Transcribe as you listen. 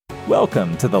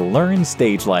Welcome to the Learn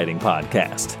Stage Lighting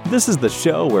Podcast. This is the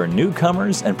show where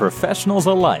newcomers and professionals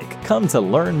alike come to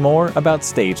learn more about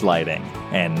stage lighting.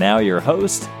 And now your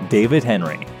host, David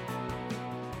Henry.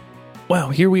 Wow,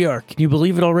 here we are. Can you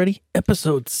believe it already?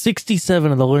 Episode 67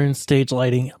 of the Learn Stage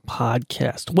Lighting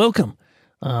Podcast. Welcome.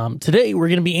 Today, we're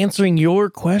going to be answering your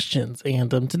questions.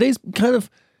 And today's kind of,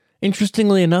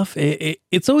 interestingly enough,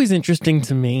 it's always interesting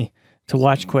to me to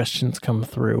watch questions come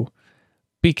through.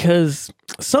 Because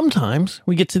sometimes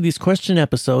we get to these question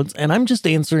episodes and I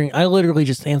literally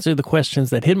just answer the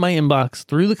questions that hit my inbox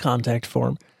through the contact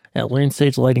form at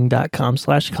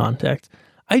learnstagelighting.com/contact.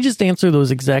 I just answer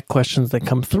those exact questions that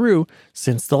come through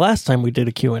since the last time we did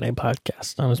a Q&A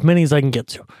podcast, as many as I can get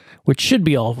to, which should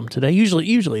be all of them today.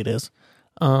 Usually it is.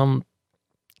 And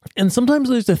sometimes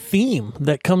there's a theme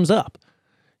that comes up.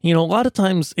 You know, a lot of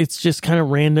times it's just kind of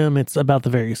random. It's about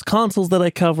the various consoles that I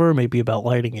cover, maybe about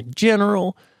lighting in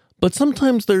general, but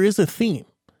sometimes there is a theme.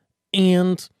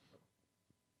 And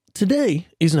today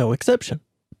is no exception.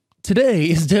 Today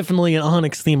is definitely an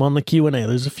Onyx theme on the Q&A.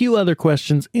 There's a few other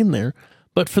questions in there,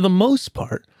 but for the most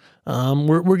part,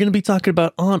 we're going to be talking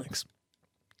about Onyx.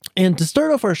 And to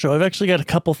start off our show, I've actually got a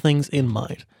couple things in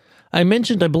mind. I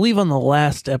mentioned, I believe on the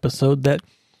last episode, that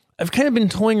I've kind of been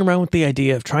toying around with the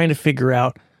idea of trying to figure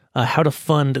out how to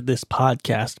fund this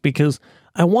podcast, because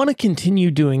I want to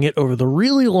continue doing it over the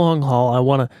really long haul. I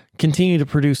want to continue to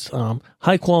produce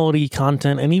high quality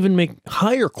content and even make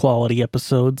higher quality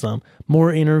episodes,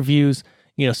 more interviews,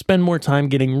 spend more time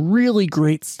getting really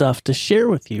great stuff to share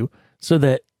with you so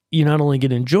that you not only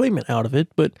get enjoyment out of it,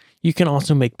 but you can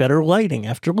also make better lighting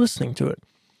after listening to it.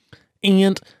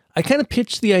 And I kind of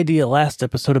pitched the idea last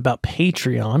episode about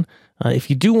Patreon.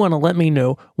 If you do want to let me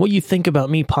know what you think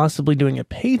about me possibly doing a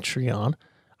Patreon,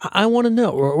 I want to know,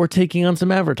 or taking on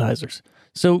some advertisers.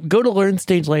 So go to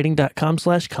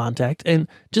learnstagelighting.com/contact and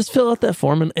just fill out that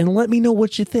form and let me know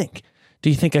what you think. Do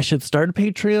you think I should start a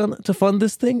Patreon to fund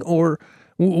this thing? Or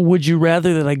would you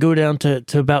rather that I go down to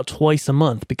about twice a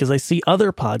month? Because I see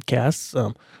other podcasts.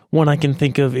 One I can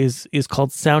think of is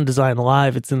called Sound Design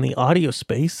Live. It's in the audio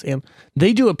space, and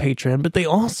they do a Patreon, but they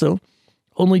also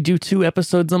only do 2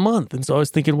 episodes a month. And so I was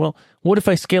thinking, well, what if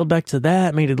I scaled back to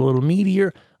that, made it a little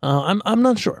meatier? I'm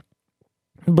not sure.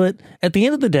 But at the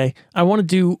end of the day, I want to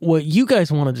do what you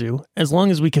guys want to do, as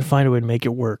long as we can find a way to make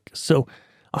it work. So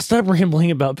I'll stop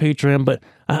rambling about Patreon, but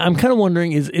I'm kind of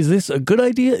wondering, is this a good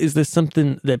idea? Is this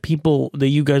something that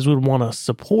you guys would want to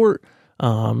support?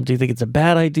 Do you think it's a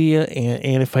bad idea?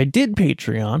 And if I did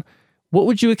Patreon, what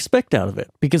would you expect out of it?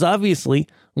 Because obviously,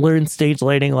 Learn Stage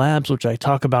Lighting Labs, which I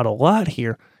talk about a lot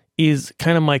here, is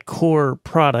kind of my core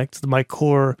product, my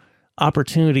core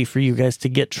opportunity for you guys to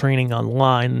get training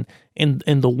online, and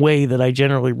the way that I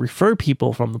generally refer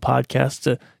people from the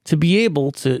podcast to be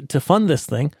able to fund this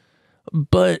thing.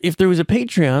 But if there was a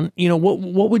Patreon,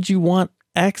 what would you want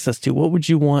access to? What would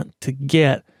you want to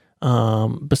get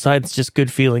besides just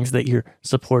good feelings that you're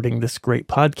supporting this great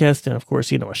podcast? And of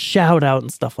course, a shout out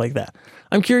and stuff like that.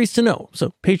 I'm curious to know.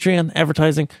 So Patreon,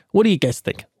 advertising, what do you guys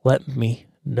think? Let me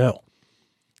know.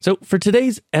 So for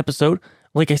today's episode,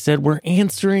 like I said, we're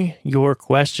answering your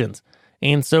questions.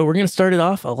 And so we're going to start it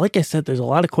off. Like I said, there's a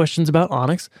lot of questions about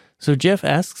Onyx. So Jeff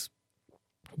asks,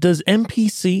 does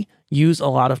MPC use a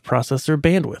lot of processor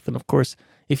bandwidth? And of course,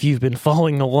 if you've been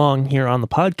following along here on the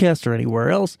podcast or anywhere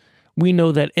else, we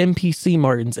know that MPC,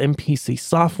 Martin's MPC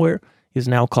software, is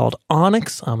now called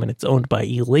Onyx, and it's owned by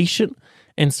Elation.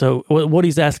 And so what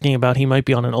he's asking about, he might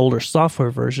be on an older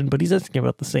software version, but he's asking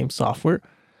about the same software.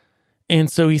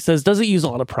 And so he says, does it use a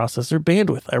lot of processor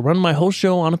bandwidth? I run my whole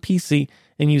show on a PC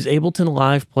and use Ableton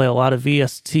Live, play a lot of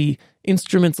VST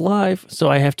instruments live, so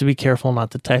I have to be careful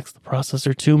not to tax the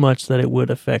processor too much that it would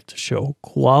affect show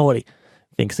quality.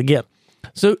 Thanks again.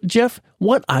 So Jeff,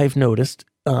 what I've noticed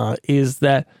is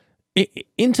that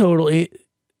in total,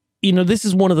 this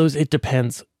is one of those it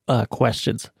depends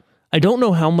questions. I don't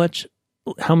know how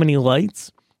many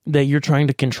lights that you're trying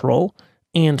to control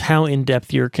and how in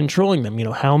depth you're controlling them.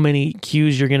 How many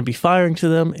cues you're going to be firing to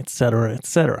them, et cetera, et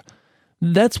cetera.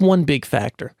 That's one big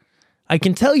factor. I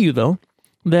can tell you though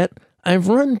that I've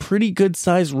run pretty good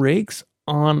size rigs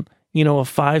on, a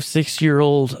 5-6 year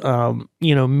old,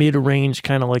 mid-range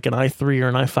kind of like an i3 or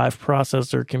an i5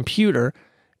 processor computer.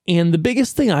 And the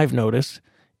biggest thing I've noticed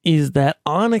is that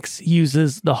Onyx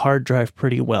uses the hard drive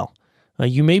pretty well.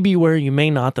 You may be aware, you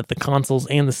may not, that the consoles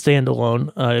and the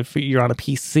standalone, if you're on a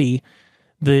PC,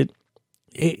 that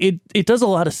it does a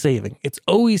lot of saving. It's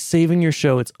always saving your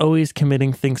show. It's always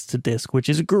committing things to disk, which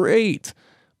is great.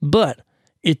 But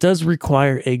it does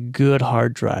require a good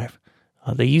hard drive.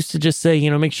 They used to just say,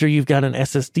 make sure you've got an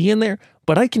SSD in there.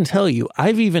 But I can tell you,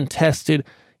 I've even tested,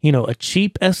 a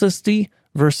cheap SSD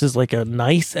versus like a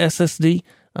nice SSD.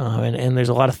 And there's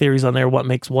a lot of theories on there, what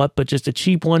makes what, but just a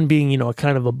cheap one being, a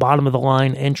kind of a bottom of the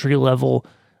line, entry level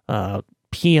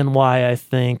PNY, I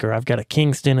think, or I've got a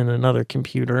Kingston and another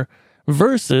computer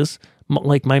versus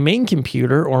like my main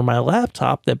computer or my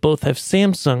laptop that both have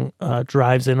Samsung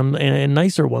drives in them and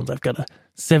nicer ones. I've got a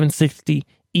 760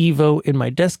 Evo in my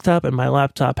desktop, and my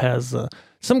laptop has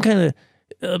some kind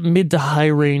of mid to high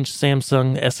range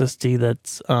Samsung SSD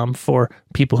that's for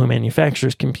people who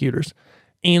manufactures computers.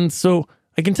 And so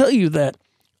I can tell you that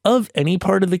of any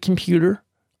part of the computer,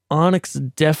 Onyx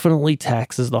definitely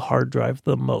taxes the hard drive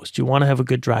the most. You want to have a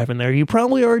good drive in there. You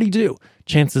probably already do,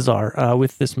 chances are,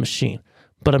 with this machine.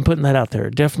 But I'm putting that out there.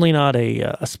 Definitely not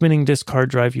a spinning disk hard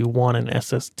drive. You want an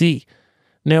SSD.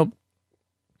 Now,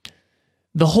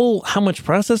 the whole how much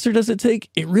processor does it take?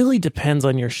 It really depends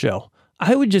on your show.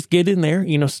 I would just get in there,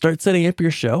 start setting up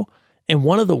your show. And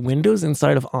one of the windows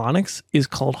inside of Onyx is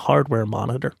called Hardware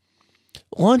Monitor.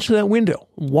 Launch that window.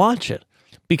 Watch it.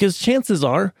 Because chances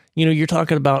are, you're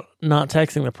talking about not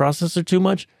taxing the processor too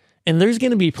much. And there's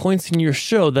going to be points in your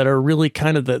show that are really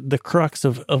kind of the crux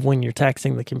of when you're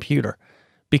taxing the computer.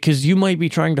 Because you might be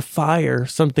trying to fire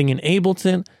something in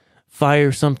Ableton,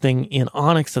 fire something in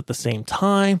Onyx at the same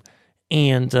time.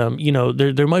 And,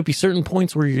 there might be certain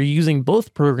points where you're using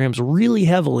both programs really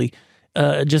heavily,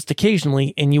 just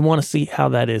occasionally, and you want to see how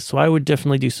that is. So I would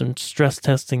definitely do some stress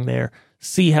testing there,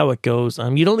 see how it goes.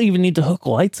 You don't even need to hook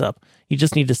lights up. You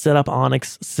just need to set up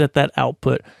Onyx, set that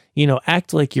output,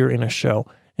 act like you're in a show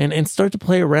and start to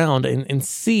play around and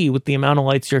see with the amount of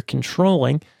lights you're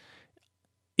controlling.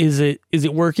 Is it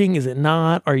working? Is it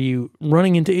not? Are you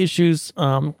running into issues,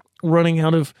 running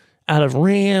out of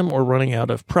RAM or running out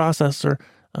of processor?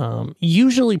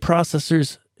 Usually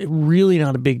processors, really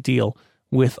not a big deal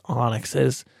with Onyx.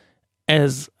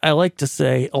 As I like to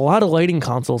say, a lot of lighting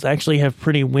consoles actually have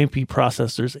pretty wimpy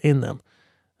processors in them.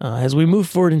 As we move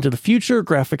forward into the future,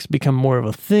 graphics become more of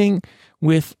a thing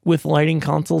with lighting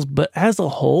consoles, but as a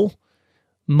whole,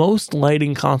 most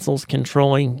lighting consoles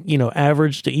controlling,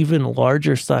 average to even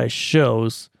larger size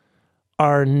shows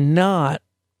are not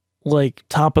like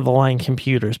top of the line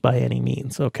computers by any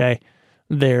means, okay?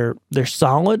 They're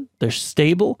solid, they're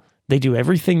stable, they do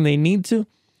everything they need to,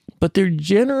 but they're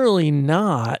generally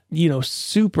not,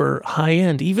 super high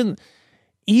end. Even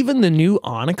the new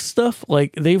Onyx stuff,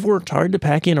 like they've worked hard to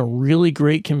pack in a really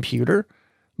great computer,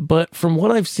 but from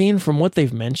what I've seen, from what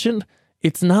they've mentioned,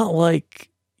 it's not like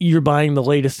you're buying the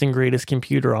latest and greatest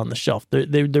computer on the shelf.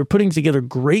 They're putting together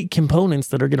great components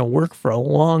that are going to work for a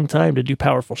long time to do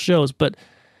powerful shows. But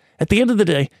at the end of the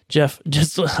day, Jeff,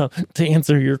 just to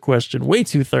answer your question way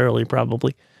too thoroughly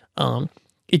probably,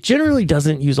 it generally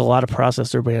doesn't use a lot of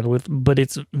processor bandwidth, but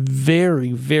it's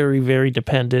very, very, very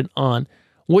dependent on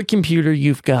what computer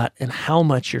you've got and how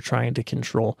much you're trying to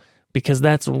control, because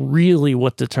that's really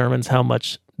what determines how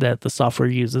much that the software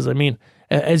uses. I mean,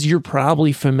 as you're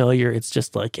probably familiar, it's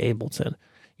just like Ableton.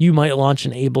 You might launch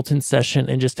an Ableton session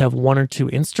and just have one or two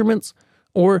instruments,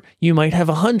 or you might have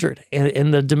 100,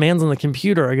 and the demands on the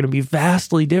computer are going to be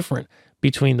vastly different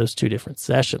between those two different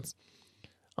sessions.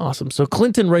 Awesome. So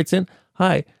Clinton writes in,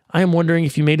 "Hi, I am wondering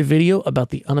if you made a video about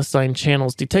the unassigned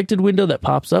channels detected window that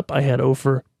pops up. I had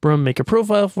Ofer Brum make a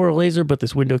profile for a laser, but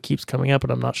this window keeps coming up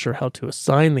and I'm not sure how to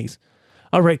assign these."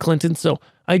 All right, Clinton. So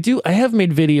I have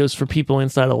made videos for people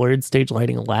inside of Learn Stage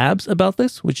Lighting Labs about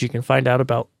this, which you can find out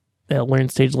about at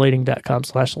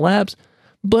learnstagelighting.com/labs,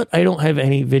 but I don't have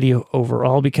any video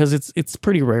overall because it's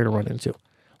pretty rare to run into.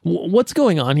 What's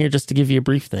going on here, just to give you a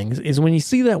brief thing, is when you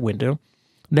see that window,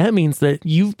 that means that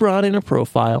you've brought in a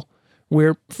profile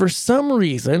where for some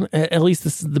reason, at least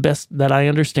this is the best that I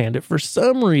understand it, for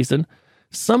some reason,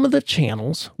 some of the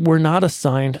channels were not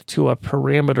assigned to a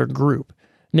parameter group.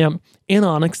 Now, in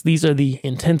Onyx, these are the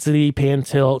intensity, pan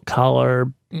tilt,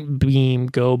 color, beam,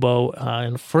 gobo,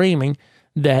 and framing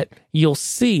that you'll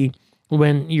see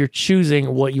when you're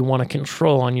choosing what you want to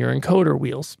control on your encoder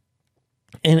wheels.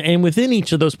 And within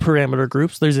each of those parameter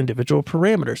groups, there's individual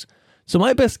parameters. So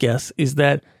my best guess is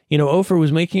that, Ofer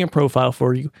was making a profile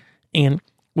for you, and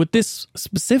with this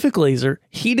specific laser,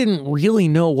 he didn't really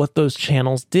know what those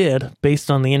channels did based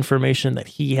on the information that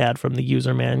he had from the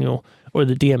user manual or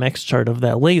the DMX chart of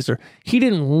that laser. He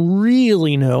didn't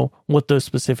really know what those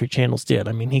specific channels did.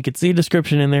 I mean, he could see a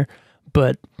description in there,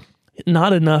 but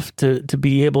not enough to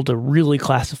be able to really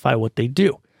classify what they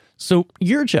do. So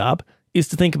your job is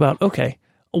to think about, okay,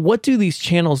 what do these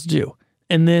channels do?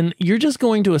 And then you're just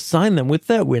going to assign them with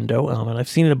that window. And I've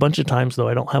seen it a bunch of times, though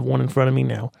I don't have one in front of me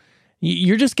now.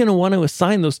 you're just going to want to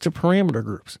assign those to parameter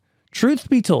groups. Truth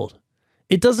be told,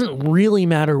 it doesn't really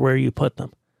matter where you put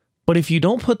them. But if you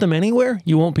don't put them anywhere,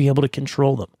 you won't be able to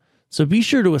control them. So be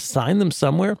sure to assign them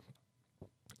somewhere.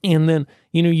 And then,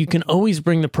 you can always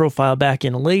bring the profile back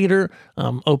in later,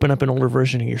 open up an older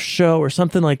version of your show or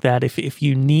something like that if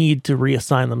you need to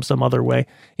reassign them some other way.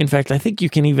 In fact, I think you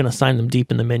can even assign them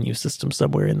deep in the menu system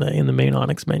somewhere in the main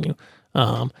Onyx menu.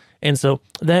 And so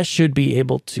that should be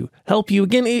able to help you.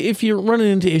 Again, if you're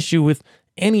running into issue with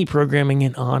any programming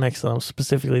in Onyx,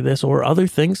 specifically this or other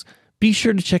things, be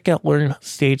sure to check out Learn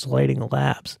Stage Lighting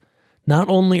Labs. Not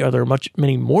only are there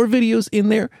many more videos in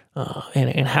there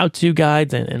and how-to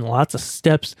guides and lots of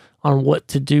steps on what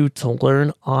to do to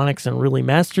learn Onyx and really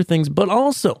master things, but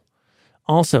also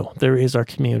there is our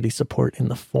community support in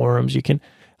the forums. You can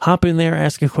hop in there,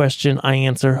 ask a question, I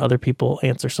answer, other people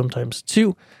answer sometimes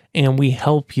too, and we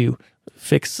help you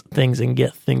fix things and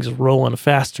get things rolling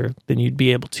faster than you'd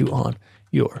be able to on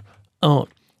your own.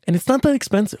 And it's not that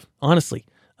expensive, honestly.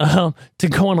 To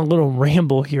go on a little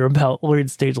ramble here about Learn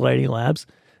Stage Lighting Labs,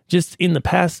 just in the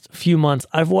past few months,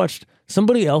 I've watched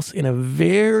somebody else in a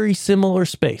very similar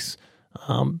space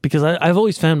because I've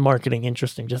always found marketing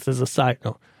interesting, just as a side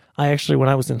note. When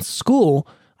I was in school,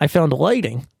 I found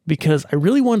lighting because I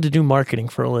really wanted to do marketing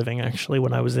for a living, actually,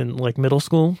 when I was in middle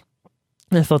school.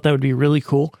 And I thought that would be really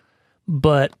cool.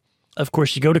 But, of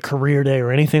course, you go to career day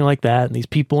or anything like that, and these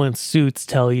people in suits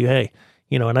tell you, hey,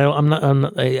 and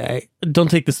I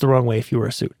don't take this the wrong way if you wear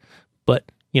a suit,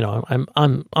 but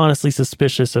I'm honestly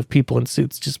suspicious of people in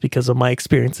suits just because of my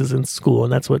experiences in school,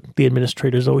 and that's what the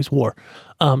administrators always wore.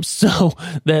 So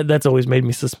that's always made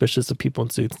me suspicious of people in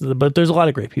suits. But there's a lot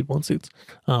of great people in suits.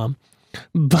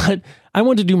 But I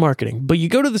want to do marketing. But you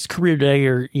go to this career day,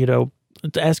 or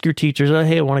to ask your teachers,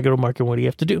 hey, I want to go to marketing. What do you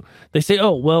have to do? They say,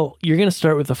 oh, well, you're going to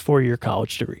start with a 4-year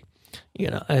college degree.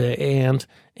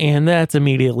 And that's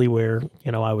immediately where,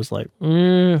 I was like,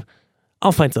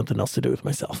 I'll find something else to do with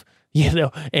myself,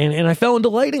 and I fell into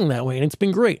lighting that way, and it's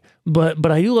been great,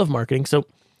 but I do love marketing. So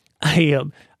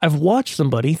I've watched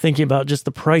somebody thinking about just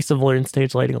the price of Learn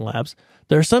Stage Lighting Labs.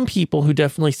 There are some people who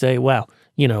definitely say, wow,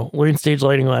 Learn Stage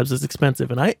Lighting Labs is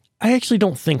expensive. And I actually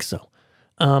don't think so.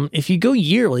 If you go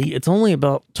yearly, it's only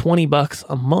about $20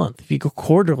 a month. If you go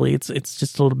quarterly, it's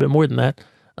just a little bit more than that.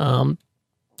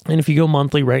 And if you go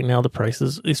monthly right now, the price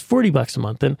is $40 a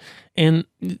month. And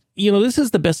this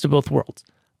is the best of both worlds.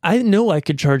 I know I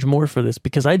could charge more for this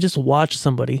because I just watched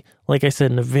somebody, like I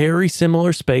said, in a very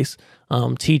similar space,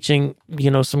 teaching,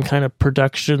 some kind of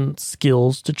production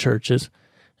skills to churches.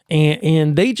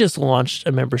 And they just launched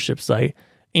a membership site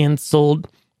and sold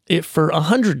it for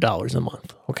 $100 a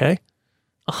month. Okay.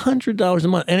 $100 a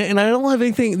month. And I don't have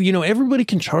anything, everybody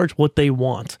can charge what they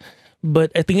want.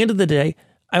 But at the end of the day,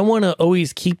 I want to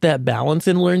always keep that balance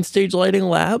in Learn Stage Lighting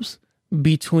Labs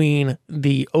between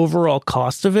the overall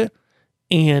cost of it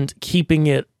and keeping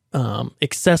it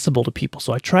accessible to people.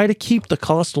 So I try to keep the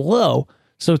cost low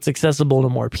so it's accessible to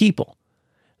more people.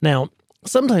 Now,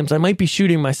 sometimes I might be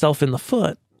shooting myself in the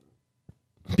foot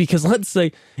because let's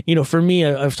say, for me,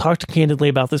 I've talked candidly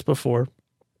about this before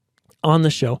on the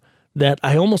show, that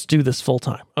I almost do this full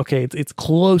time. Okay, it's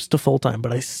close to full time,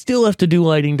 but I still have to do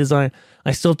lighting design.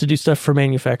 I still have to do stuff for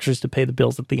manufacturers to pay the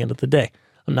bills at the end of the day.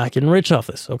 I'm not getting rich off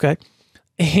this, okay?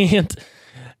 And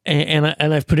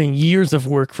I've put in years of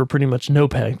work for pretty much no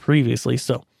pay previously,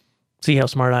 so see how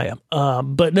smart I am.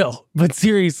 But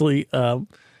seriously,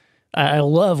 I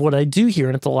love what I do here,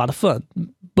 and it's a lot of fun.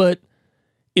 But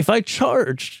if I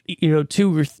charged,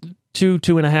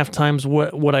 2.5 times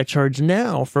what I charge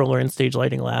now for Learn Stage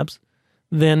Lighting Labs,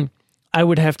 then I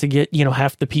would have to get,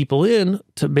 half the people in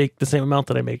to make the same amount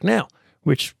that I make now,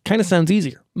 which kind of sounds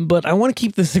easier. But I want to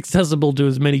keep this accessible to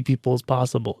as many people as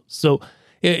possible. So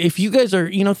if you guys are,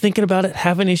 thinking about it,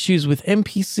 having issues with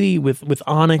MPC, with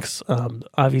Onyx,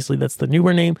 obviously that's the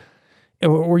newer name,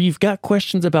 or you've got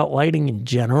questions about lighting in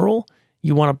general,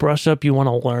 you want to brush up, you want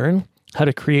to learn how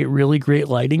to create really great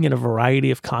lighting in a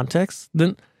variety of contexts,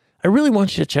 then I really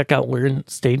want you to check out Learn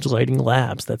Stage Lighting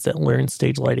Labs. That's at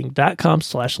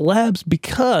learnstagelighting.com/labs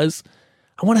because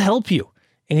I want to help you.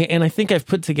 And I think I've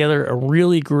put together a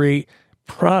really great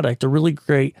product, a really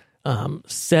great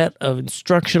set of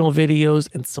instructional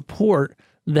videos and support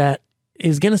that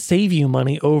is going to save you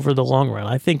money over the long run.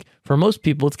 I think for most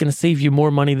people, it's going to save you more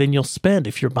money than you'll spend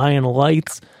if you're buying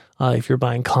lights, if you're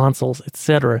buying consoles,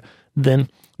 etc. Then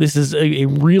this is a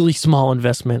really small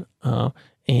investment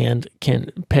and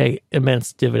can pay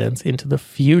immense dividends into the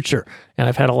future. And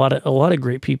I've had a lot of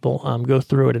great people go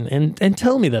through it and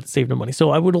tell me that it saved them money.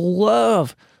 So I would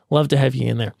love to have you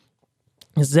in there.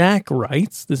 Zach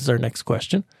writes, this is our next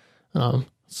question.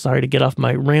 Sorry to get off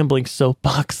my rambling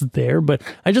soapbox there, but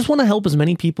I just want to help as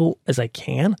many people as I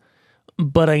can.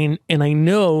 But I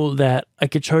know that I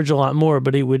could charge a lot more,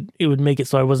 but it would make it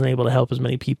so I wasn't able to help as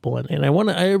many people. And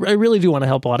I really do want to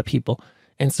help a lot of people.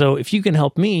 And so if you can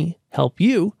help me help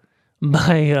you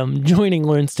by joining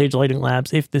Learn Stage Lighting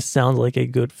Labs, if this sounds like a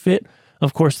good fit,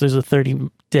 of course, there's a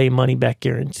 30-day money-back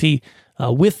guarantee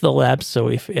with the labs. So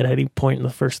if at any point in the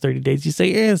first 30 days you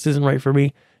say, this isn't right for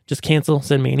me, just cancel,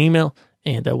 send me an email,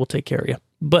 and we'll take care of you.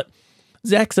 But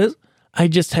Zach says, I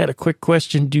just had a quick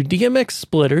question. Do DMX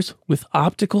splitters with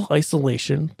optical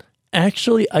isolation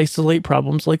actually isolate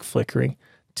problems like flickering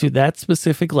to that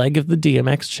specific leg of the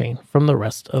DMX chain from the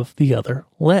rest of the other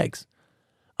legs?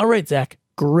 All right, Zach,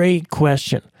 great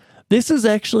question. This is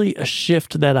actually a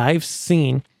shift that I've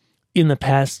seen in the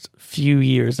past few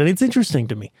years, and it's interesting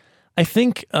to me. I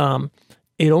think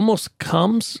it almost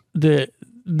comes, the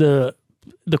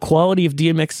quality of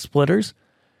DMX splitters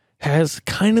has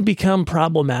kind of become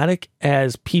problematic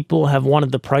as people have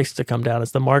wanted the price to come down,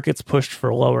 as the market's pushed for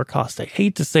a lower cost. I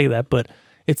hate to say that, but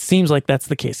it seems like that's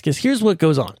the case. Because here's what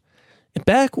goes on.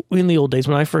 Back in the old days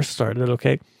when I first started,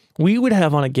 okay, we would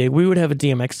have on a gig, we would have a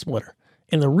DMX splitter.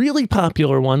 And the really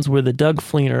popular ones were the Doug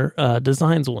Fleener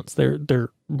Designs ones. They're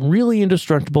really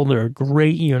indestructible. They're a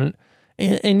great unit.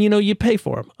 And you pay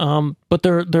for them. But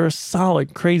they're a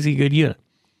solid, crazy good unit.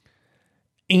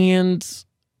 And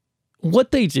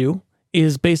what they do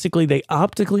is basically they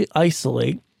optically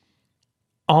isolate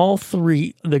all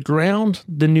three, the ground,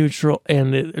 the neutral,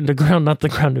 and the ground, not the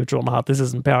ground neutral, not this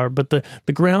isn't power, but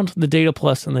the ground, the data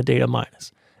plus, and the data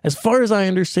minus. As far as I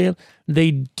understand,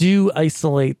 they do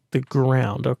isolate the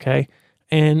ground, okay?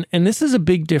 And this is a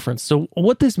big difference. So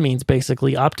what this means,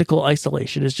 basically, optical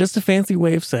isolation, is just a fancy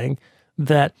way of saying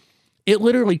that it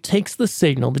literally takes the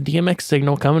signal, the DMX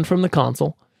signal coming from the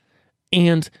console,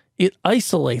 and it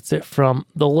isolates it from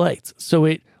the lights.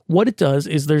 So what it does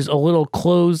is there's a little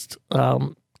closed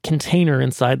container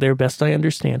inside there, best I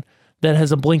understand, that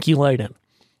has a blinky light in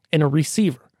and a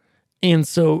receiver. And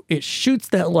so it shoots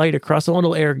that light across a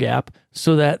little air gap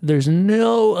so that there's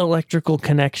no electrical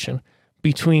connection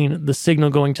between the signal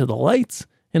going to the lights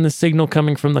and the signal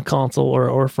coming from the console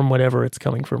or from whatever it's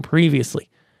coming from previously.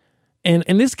 And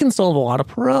this can solve a lot of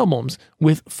problems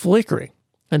with flickering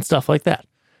and stuff like that.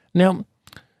 Now,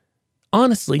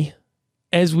 honestly,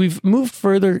 as we've moved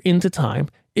further into time,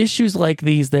 issues like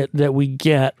these that we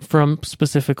get from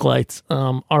specific lights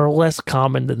are less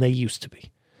common than they used to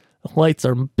be. Lights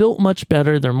are built much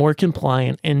better, they're more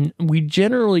compliant, and we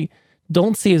generally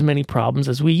don't see as many problems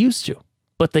as we used to,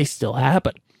 but they still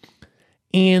happen.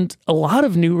 And a lot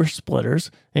of newer splitters,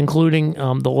 including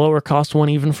the lower cost one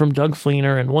even from Doug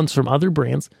Fleener and ones from other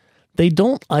brands, they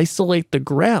don't isolate the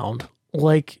ground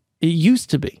like it used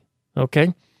to be,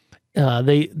 okay?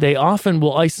 They often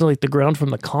will isolate the ground from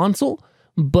the console,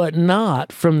 but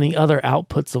not from the other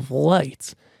outputs of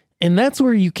lights. And that's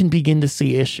where you can begin to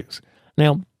see issues.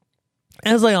 Now,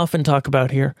 as I often talk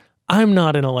about here, I'm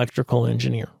not an electrical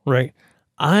engineer, right?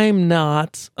 I'm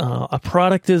not a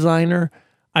product designer.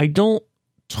 I don't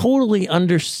totally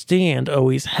understand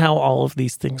always how all of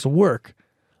these things work,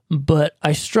 but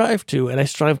I strive to, and I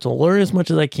strive to learn as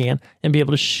much as I can and be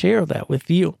able to share that with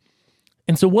you.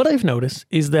 And so what I've noticed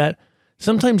is that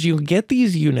sometimes you get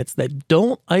these units that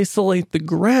don't isolate the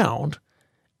ground,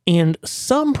 and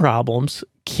some problems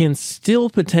can still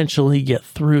potentially get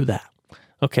through that,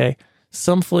 okay?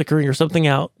 Some flickering or something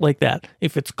out like that.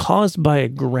 If it's caused by a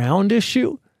ground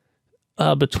issue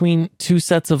between two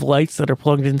sets of lights that are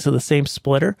plugged into the same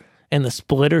splitter, and the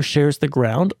splitter shares the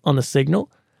ground on the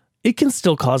signal, it can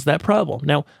still cause that problem.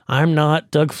 Now, I'm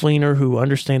not Doug Fleener who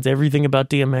understands everything about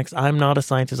DMX. I'm not a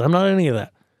scientist. I'm not any of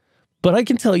that. But I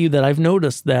can tell you that I've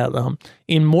noticed that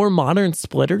in more modern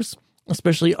splitters,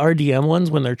 especially RDM ones,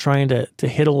 when they're trying to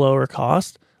hit a lower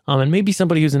cost, and maybe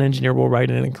somebody who's an engineer will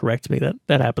write in and correct me.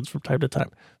 That happens from time to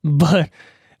time. But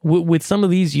with some of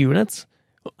these units,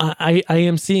 I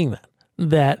am seeing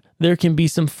that there can be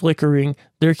some flickering.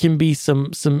 There can be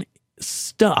some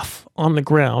stuff on the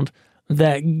ground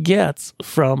that gets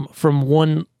from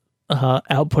one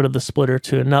output of the splitter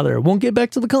to another. It won't get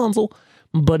back to the console,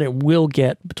 but it will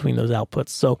get between those outputs.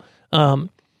 So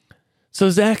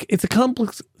Zach, it's a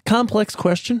complex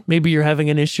question. Maybe you're having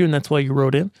an issue and that's why you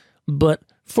wrote in. But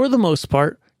for the most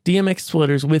part, DMX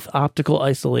splitters with optical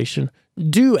isolation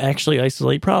do actually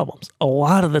isolate problems. A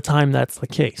lot of the time that's the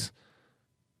case,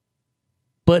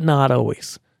 but not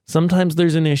always. Sometimes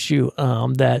there's an issue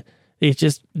that it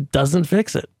just doesn't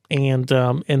fix it. And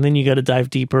then you got to dive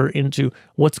deeper into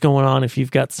what's going on if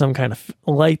you've got some kind of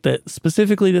light that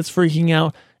specifically that's freaking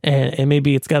out, and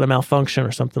maybe it's got a malfunction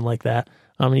or something like that,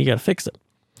 and you got to fix it.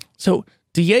 So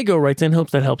Diego writes in,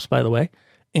 hopes that helps, by the way,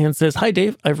 and says, "Hi,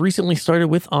 Dave. I've recently started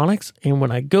with Onyx, and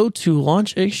when I go to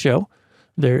launch a show,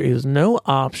 there is no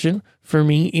option for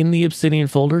me in the Obsidian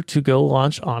folder to go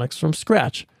launch Onyx from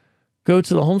scratch. Go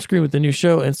to the home screen with the new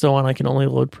show and so on. I can only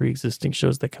load pre-existing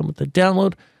shows that come with the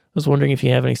download. I was wondering if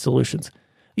you have any solutions."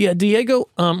 Yeah, Diego,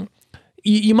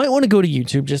 you might want to go to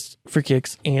YouTube just for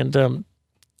kicks and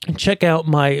check out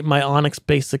my Onyx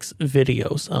Basics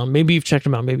videos. Maybe you've checked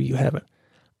them out, maybe you haven't.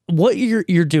 What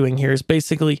you're doing here is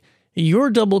basically you're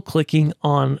double-clicking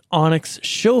on Onyx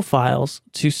show files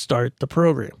to start the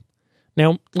program.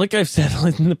 Now, like I've said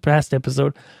in the past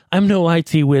episode, I'm no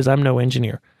IT whiz, I'm no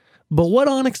engineer. But what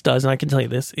Onyx does, and I can tell you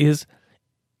this, is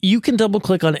you can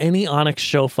double-click on any Onyx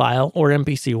show file or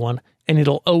MPC one, and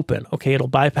it'll open. Okay, it'll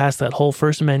bypass that whole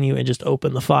first menu and just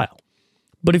open the file.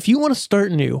 But if you want to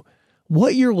start new,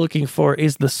 what you're looking for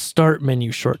is the start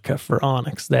menu shortcut for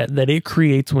Onyx that it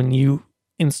creates when you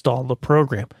install the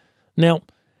program. Now,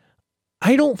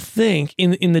 I don't think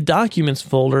in the documents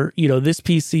folder, this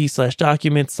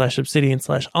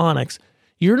PC/documents/obsidian/Onyx,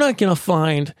 you're not going to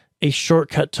find a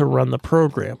shortcut to run the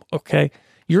program, okay?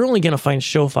 You're only going to find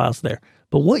show files there.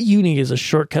 But what you need is a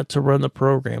shortcut to run the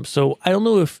program. So I don't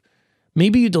know if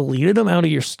maybe you deleted them out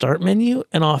of your start menu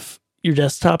and off your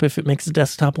desktop if it makes a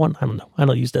desktop one. I don't know. I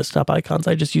don't use desktop icons.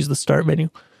 I just use the start menu.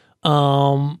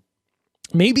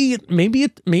 Maybe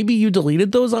you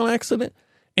deleted those on accident.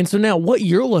 And so now what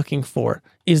you're looking for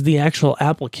is the actual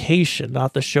application,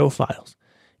 not the show files.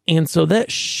 And so that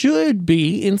should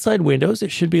be inside Windows.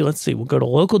 It should be, let's see, we'll go to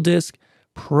local disk,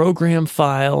 program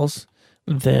files,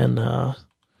 then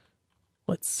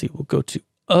let's see, we'll go to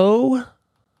O.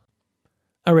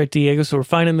 All right, Diego, so we're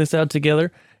finding this out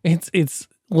together. It's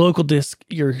local disk,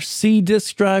 your C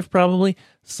disk drive probably,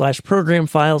 /program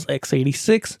files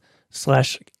x86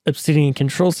 /Obsidian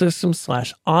control system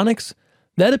 /Onyx.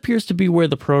 That appears to be where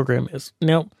the program is.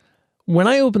 Now, when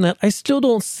I open that, I still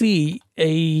don't see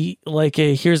a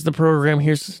here's the program,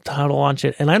 here's how to launch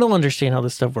it. And I don't understand how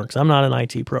this stuff works. I'm not an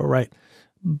IT pro, right?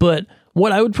 But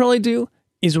what I would probably do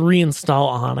is reinstall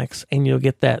Onyx and you'll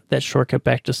get that shortcut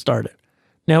back to start it.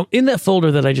 Now, in that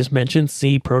folder that I just mentioned,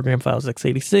 C, program files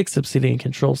x86, Obsidian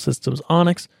control systems,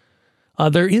 Onyx,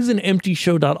 there is an empty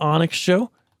show.onyx show.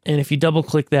 And if you double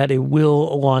click that, it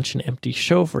will launch an empty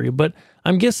show for you. But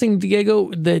I'm guessing,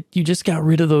 Diego, that you just got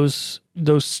rid of those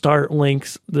start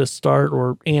links, the start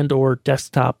or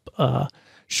desktop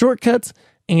shortcuts,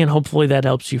 and hopefully that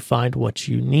helps you find what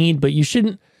you need. But you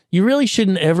really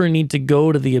shouldn't ever need to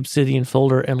go to the Obsidian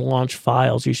folder and launch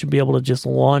files. You should be able to just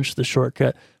launch the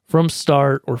shortcut from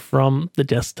start or from the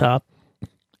desktop,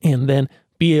 and then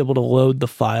be able to load the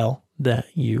file that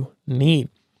you need.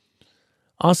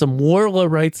 Awesome. Warla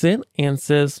writes in and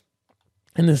says,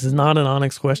 and this is not an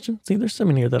Onyx question. See, there's some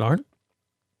in here that aren't.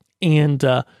 And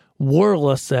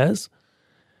Warla says,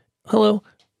 "Hello,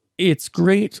 it's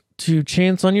great to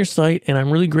chance on your site, and I'm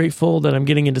really grateful that I'm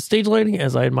getting into stage lighting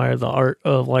as I admire the art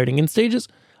of lighting in stages.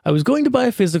 I was going to buy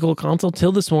a physical console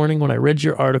till this morning when I read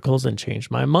your articles and changed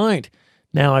my mind.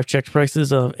 Now I've checked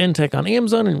prices of NTech on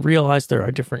Amazon and realized there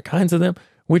are different kinds of them.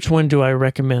 Which one do I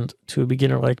recommend to a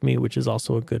beginner like me, which is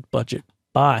also a good budget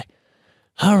buy?"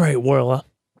 All right, Warla.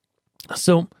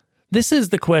 So this is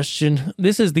the question.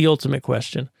 This is the ultimate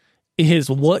question, is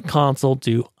what console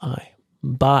do I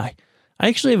buy? I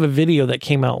actually have a video that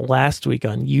came out last week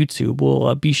on YouTube.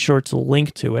 We'll be sure to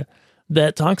link to it,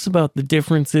 that talks about the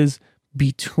differences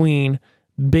between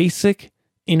basic,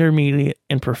 intermediate,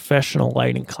 and professional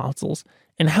lighting consoles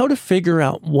and how to figure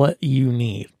out what you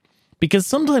need. Because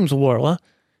sometimes, Warla,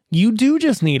 you do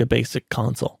just need a basic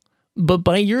console. But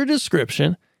by your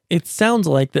description, it sounds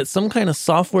like that some kind of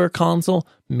software console,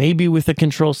 maybe with a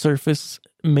control surface,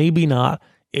 maybe not,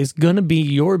 is going to be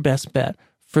your best bet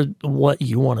for what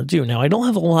you want to do. Now, I don't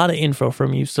have a lot of info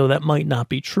from you, so that might not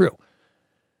be true.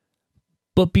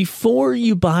 But before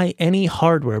you buy any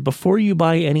hardware, before you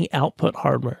buy any output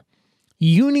hardware,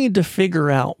 you need to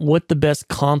figure out what the best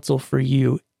console for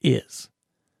you is.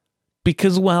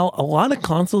 Because while a lot of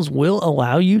consoles will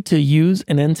allow you to use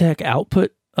an NTech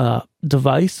output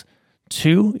device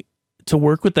to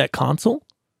work with that console,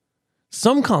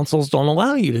 some consoles don't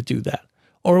allow you to do that.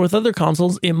 Or with other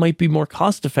consoles, it might be more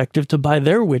cost effective to buy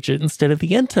their widget instead of the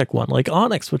NTech one, like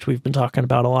Onyx, which we've been talking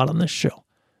about a lot on this show.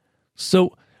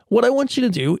 So what I want you to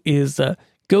do is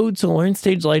go to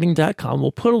learnstagelighting.com.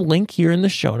 We'll put a link here in the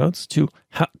show notes to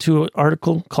an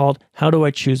article called "How Do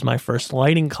I Choose My First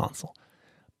Lighting Console?"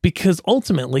 Because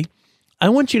ultimately, I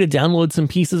want you to download some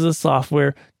pieces of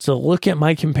software to look at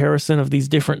my comparison of these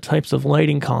different types of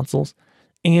lighting consoles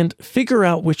and figure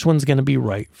out which one's going to be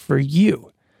right for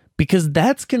you. because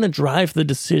that's going to drive the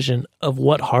decision of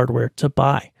what hardware to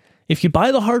buy. If you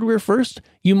buy the hardware first,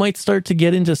 you might start to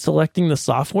get into selecting the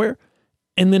software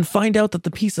and then find out that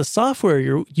the piece of software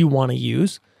you want to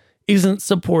use isn't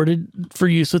supported for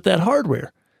use with that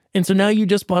hardware. And so now you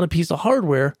just bought a piece of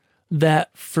hardware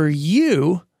that for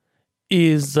you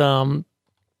isn't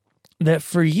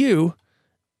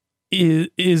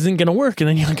going to work, and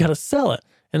then you got to sell it.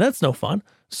 And that's no fun.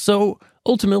 So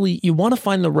ultimately, you want to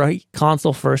find the right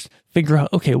console first, figure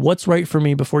out, okay, what's right for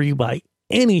me before you buy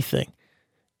anything.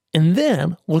 And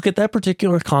then look at that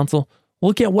particular console,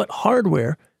 look at what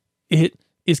hardware it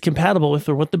is compatible with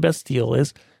or what the best deal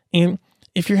is. And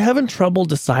if you're having trouble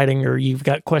deciding, or you've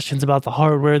got questions about the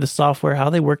hardware, the software, how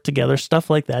they work together, stuff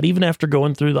like that, even after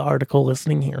going through the article,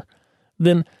 listening here,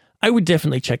 then I would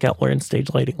definitely check out Learn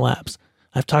Stage Lighting Labs.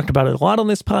 I've talked about it a lot on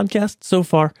this podcast so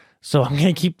far, so I'm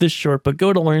going to keep this short, but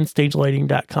go to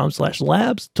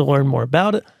learnstagelighting.com/labs to learn more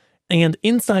about it. And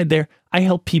inside there, I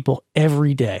help people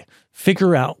every day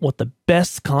figure out what the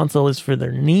best console is for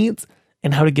their needs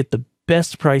and how to get the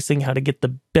best pricing, how to get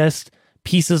the best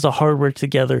pieces of hardware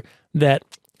together that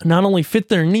not only fit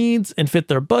their needs and fit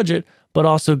their budget, but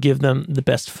also give them the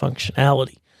best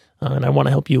functionality. And I want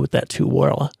to help you with that too,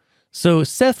 Warla. So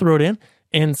Seth wrote in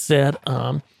and said,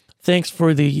 thanks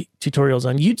for the tutorials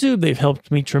on YouTube. They've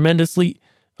helped me tremendously.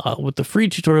 With the free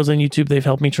tutorials on YouTube, they've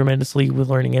helped me tremendously with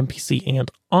learning MPC and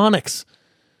Onyx.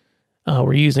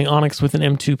 We're using Onyx with an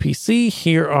M2 PC.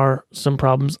 Here are some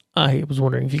problems I was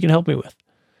wondering if you can help me with.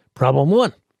 Problem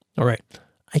 1. All right.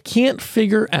 I can't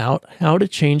figure out how to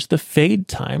change the fade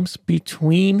times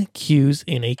between cues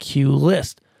in a cue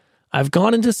list. I've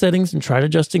gone into settings and tried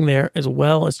adjusting there, as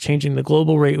well as changing the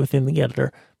global rate within the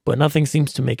editor, but nothing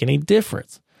seems to make any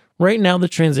difference. Right now, the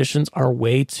transitions are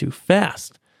way too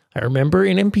fast. I remember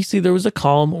in MPC there was a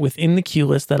column within the cue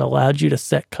list that allowed you to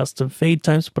set custom fade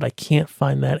times, but I can't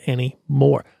find that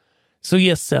anymore. So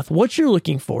yes, Seth, what you're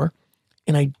looking for,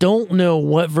 and I don't know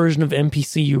what version of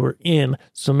MPC you were in,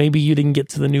 so maybe you didn't get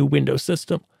to the new window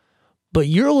system, but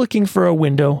you're looking for a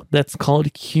window that's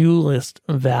called cue list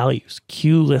values,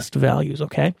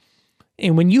 okay?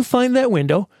 And when you find that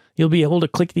window, you'll be able to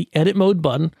click the edit mode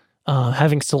button,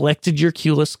 having selected your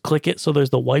cue list, click it so there's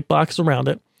the white box around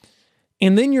it.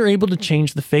 And then you're able to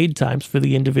change the fade times for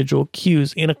the individual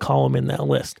cues in a column in that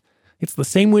list. It's the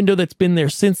same window that's been there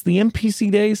since the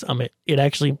MPC days. It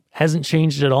actually hasn't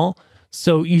changed at all.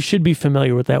 So you should be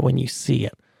familiar with that when you see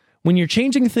it. When you're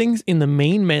changing things in the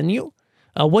main menu,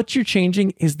 what you're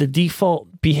changing is the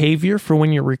default behavior for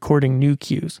when you're recording new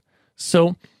cues.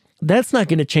 So that's not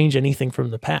going to change anything from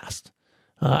the past.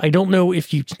 I don't know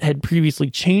if you had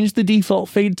previously changed the default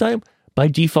fade time. By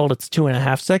default, it's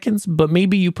 2.5 seconds, but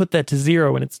maybe you put that to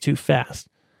 0 and it's too fast.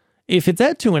 If it's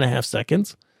at 2.5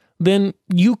 seconds, then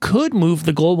you could move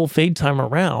the global fade time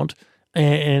around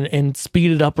and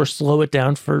speed it up or slow it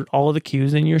down for all of the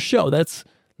cues in your show. That's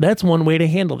one way to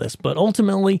handle this. But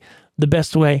ultimately, the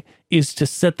best way is to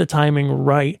set the timing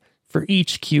right for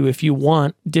each cue. If you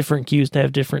want different cues to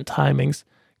have different timings,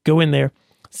 go in there,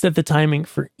 set the timing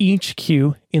for each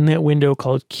cue in that window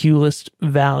called cue list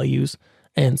values,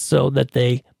 and so that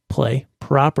they play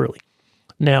properly.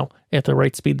 Now, at the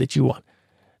right speed that you want.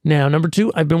 Now, number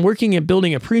 2, I've been working at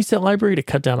building a preset library to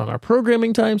cut down on our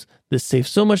programming times. This saves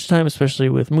so much time, especially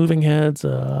with moving heads,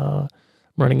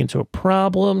 running into a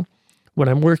problem. When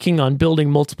I'm working on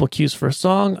building multiple cues for a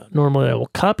song, normally I will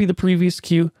copy the previous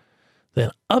cue,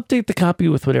 then update the copy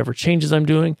with whatever changes I'm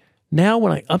doing. Now,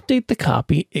 when I update the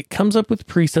copy, it comes up with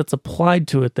presets applied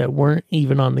to it that weren't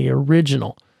even on the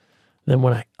original. Then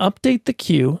when I update the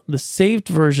cue, the saved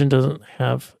version doesn't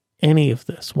have any of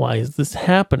this. Why is this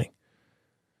happening?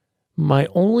 My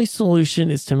only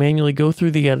solution is to manually go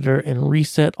through the editor and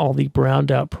reset all the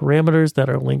browned out parameters that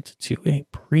are linked to a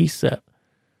preset.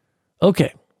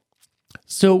 Okay.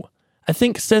 So I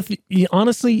think, Seth, you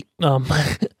honestly, I'm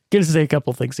going to say a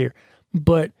couple things here,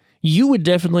 but you would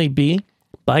definitely be,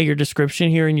 by your description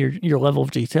here and your level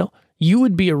of detail, you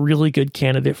would be a really good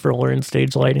candidate for Learn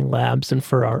Stage Lighting Labs and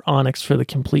for our Onyx for the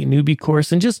Complete Newbie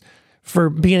course, and just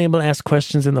for being able to ask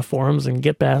questions in the forums and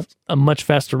get back a much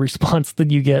faster response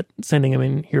than you get sending them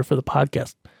in here for the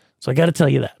podcast. So I got to tell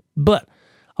you that, but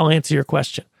I'll answer your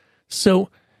question. So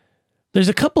there's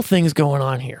a couple things going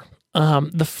on here.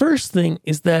 The first thing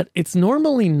is that it's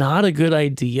normally not a good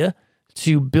idea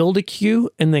to build a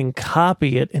cue and then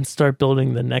copy it and start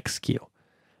building the next cue.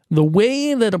 The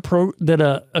way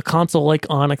that a console like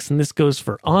Onyx, and this goes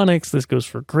for Onyx, this goes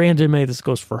for Grandinme, this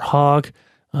goes for Hog,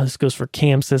 this goes for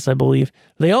Camsys, I believe,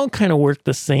 they all kind of work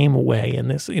the same way in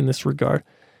this regard.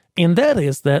 And that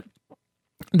is that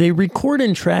they record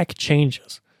and track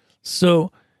changes.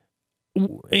 So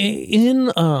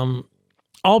in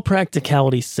all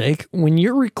practicality's sake, when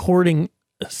you're recording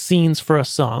scenes for a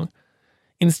song,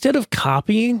 instead of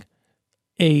copying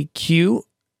a cue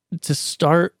to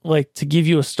start, like to give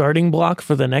you a starting block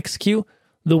for the next cue,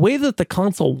 the way that the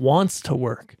console wants to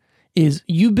work is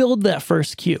you build that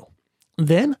first cue.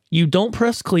 Then you don't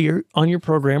press clear on your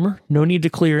programmer. No need to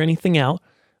clear anything out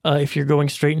if you're going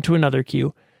straight into another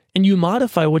cue. And you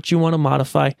modify what you want to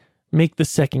modify, make the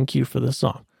second cue for the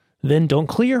song. Then don't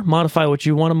clear, modify what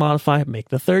you want to modify, make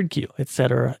the third cue,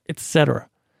 etc., etc.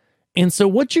 And so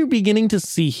what you're beginning to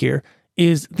see here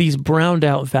is these browned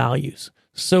out values.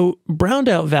 So browned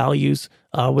out values,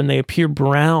 when they appear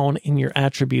brown in your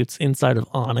attributes inside of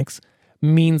Onyx,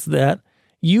 means that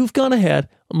you've gone ahead,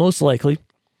 most likely,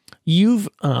 you've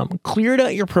cleared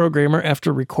out your programmer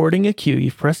after recording a cue.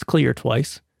 You've pressed clear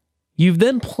twice. You've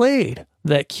then played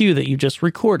that cue that you just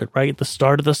recorded, right at the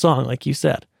start of the song, like you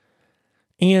said.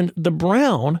 And the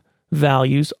brown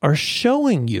values are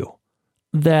showing you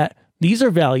that these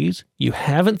are values, you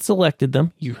haven't selected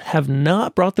them, you have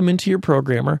not brought them into your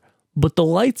programmer, but the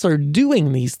lights are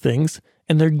doing these things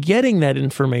and they're getting that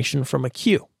information from a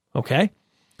cue, okay?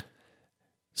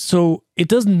 So it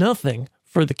does nothing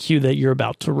for the cue that you're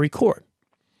about to record.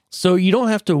 So you don't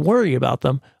have to worry about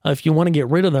them. If you want to get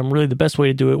rid of them, really the best way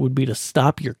to do it would be to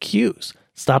stop your cues.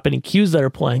 Stop any cues that are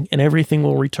playing and everything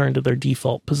will return to their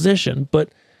default position.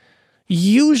 But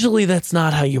usually that's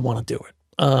not how you want to do it.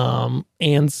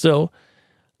 And so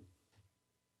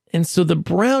the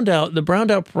browned out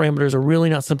parameters are really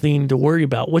not something you need to worry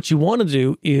about. What you want to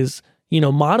do is,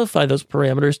 modify those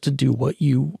parameters to do what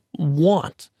you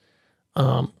want.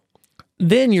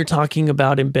 Then you're talking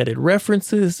about embedded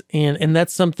references, and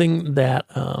that's something that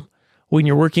when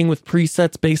you're working with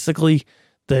presets, basically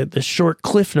the short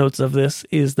cliff notes of this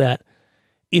is that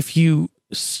if you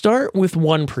start with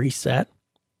one preset,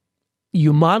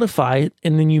 you modify it,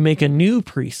 and then you make a new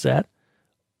preset,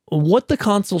 what the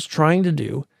console's trying to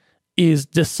do is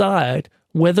decide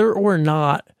whether or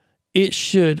not it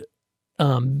should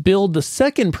build the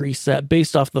second preset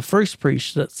based off the first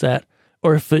preset,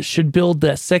 or if it should build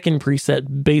that second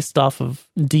preset based off of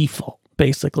default,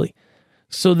 basically.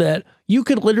 So that you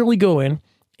could literally go in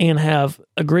and have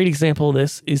a great example of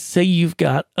this is, say you've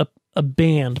got a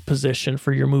band position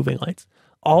for your moving lights.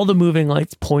 All the moving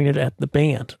lights pointed at the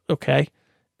band, okay?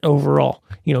 Overall,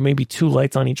 maybe 2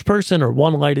 lights on each person or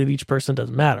 1 light at each person,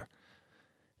 doesn't matter.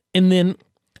 And then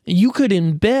you could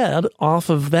embed off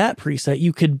of that preset,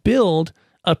 you could build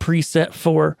a preset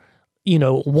for,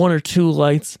 1 or 2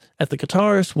 lights at the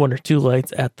guitarist, 1 or 2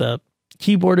 lights at the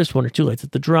keyboardist, 1 or 2 lights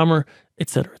at the drummer,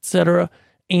 etc., etc.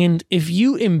 And if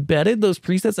you embedded those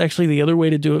presets, actually the other way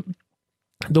to do it,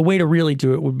 the way to really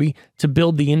do it would be to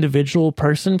build the individual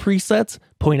person presets,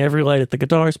 point every light at the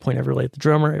guitarist, point every light at the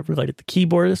drummer, every light at the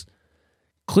keyboardist,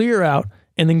 clear out,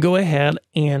 and then go ahead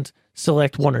and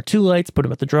select 1 or 2 lights, put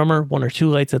them at the drummer, 1 or 2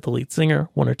 lights at the lead singer,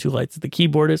 1 or 2 lights at the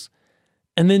keyboardist,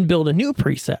 and then build a new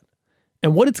preset.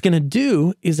 And what it's going to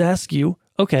do is ask you,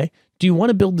 okay, do you want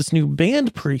to build this new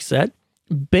band preset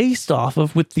based off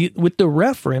of with the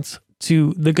reference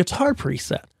to the guitar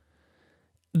preset?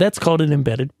 That's called an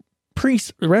embedded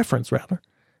reference rather.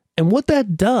 And what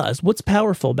that does, what's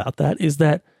powerful about that is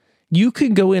that you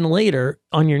could go in later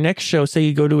on your next show, say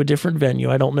you go to a different venue.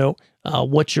 I don't know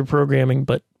what you're programming,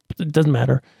 but it doesn't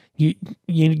matter. You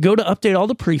go to update all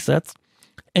the presets,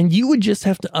 and you would just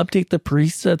have to update the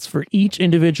presets for each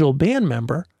individual band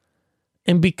member.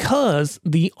 And because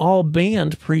the all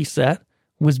band preset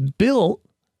was built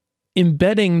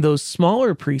embedding those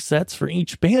smaller presets for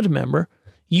each band member,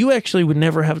 you actually would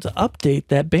never have to update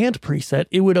that band preset.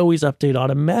 It would always update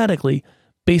automatically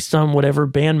based on whatever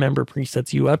band member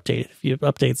presets you update. If you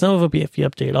update some of them, if you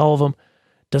update all of them,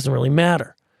 doesn't really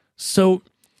matter. So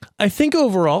I think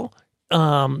overall,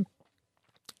 I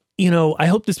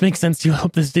hope this makes sense to you. I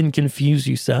hope this didn't confuse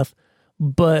you, Seth,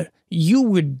 but you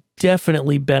would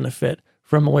definitely benefit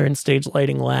from Learn Stage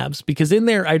Lighting Labs, because in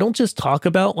there, I don't just talk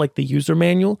about like the user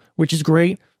manual, which is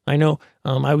great. I know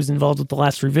I was involved with the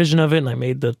last revision of it and I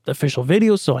made the official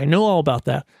video, so I know all about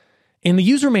that. And the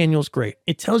user manual is great.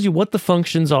 It tells you what the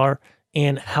functions are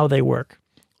and how they work.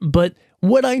 But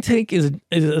what I take is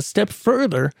a step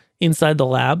further inside the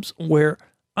labs where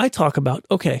I talk about,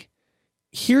 okay,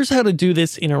 here's how to do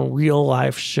this in a real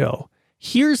live show.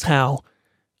 Here's how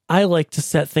I like to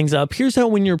set things up. Here's how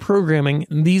when you're programming,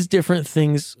 these different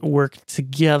things work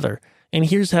together. And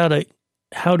here's how to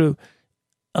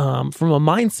from a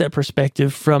mindset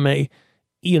perspective, from a,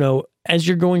 as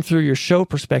you're going through your show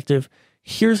perspective,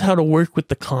 here's how to work with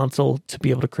the console to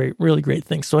be able to create really great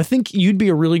things. So I think you'd be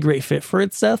a really great fit for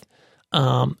it, Seth.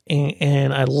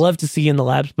 And I'd love to see you in the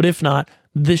labs, but if not,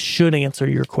 this should answer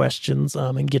your questions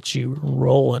and get you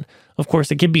rolling. Of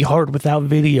course, it can be hard without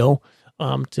video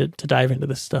to dive into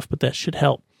this stuff, but that should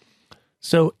help.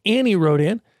 So Annie wrote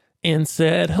in and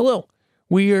said, hello,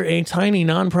 we are a tiny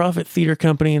nonprofit theater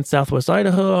company in Southwest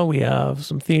Idaho. We have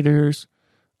some theaters.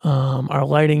 Our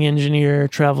lighting engineer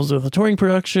travels with a touring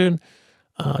production,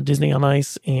 Disney on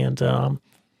Ice, and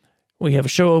we have a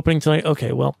show opening tonight.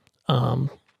 Okay, well,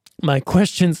 my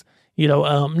questions,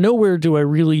 nowhere do I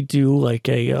really do like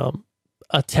a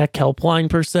tech helpline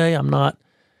per se. I'm not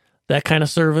that kind of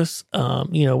service.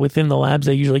 Within the labs,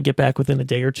 I usually get back within a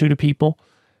day or two to people.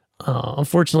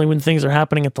 Unfortunately, when things are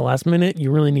happening at the last minute, you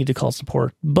really need to call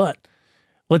support. But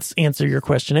let's answer your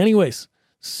question anyways.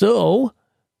 So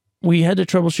we had to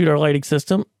troubleshoot our lighting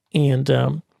system,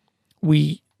 and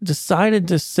we decided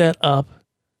to set up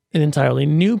an entirely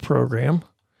new program.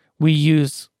 You're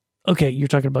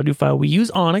talking about new file. We use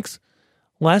Onyx.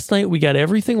 Last night we got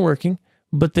everything working,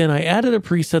 but then I added a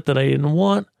preset that I didn't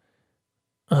want.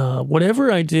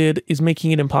 Whatever I did is making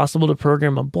it impossible to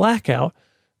program a blackout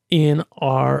in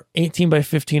our 18 by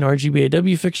 15 RGB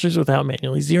AW fixtures without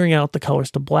manually zeroing out the colors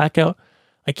to blackout.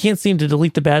 I can't seem to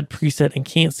delete the bad preset and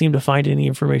can't seem to find any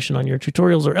information on your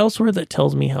tutorials or elsewhere that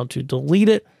tells me how to delete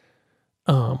it.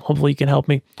 Hopefully you can help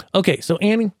me. Okay, so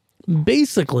Annie,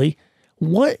 basically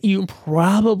what you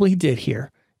probably did here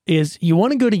is you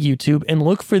want to go to YouTube and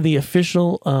look for the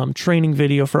official training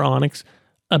video for Onyx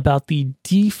about the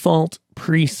default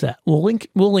preset. We'll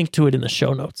link to it in the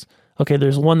show notes. Okay,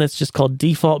 there's one that's just called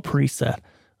default preset.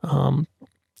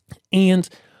 And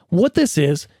what this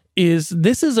is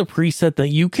this is a preset that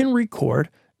you can record.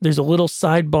 There's a little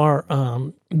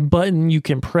sidebar button you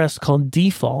can press called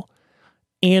default.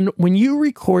 And when you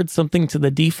record something to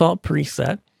the default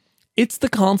preset, it's the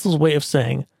console's way of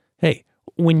saying, hey,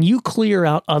 when you clear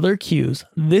out other cues,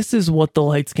 this is what the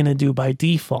light's going to do by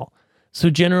default. So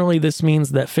generally this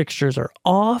means that fixtures are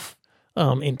off,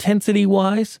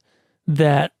 intensity-wise,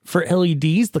 that for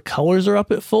LEDs, the colors are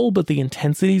up at full, but the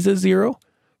intensity's at 0.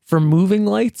 For moving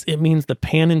lights, it means the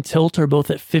pan and tilt are both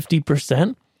at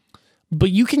 50%.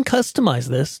 But you can customize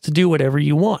this to do whatever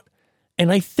you want.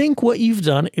 And I think what you've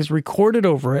done is recorded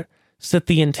over it, set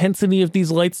the intensity of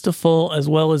these lights to full, as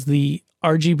well as the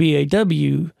RGB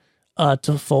AW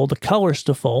to full, the colors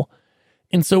to full.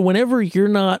 And so whenever you're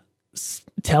not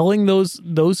telling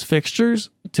those fixtures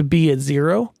to be at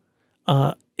 0,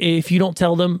 if you don't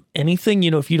tell them anything,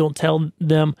 if you don't tell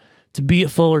them to be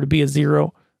at full or to be at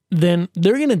 0, then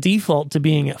they're going to default to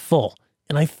being at full.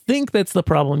 And I think that's the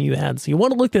problem you had. So you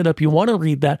want to look that up. You want to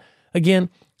read that. Again,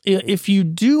 if you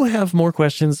do have more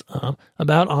questions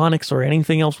about Onyx or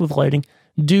anything else with lighting,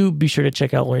 do be sure to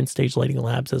check out Learn Stage Lighting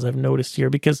Labs, as I've noticed here,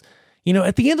 because,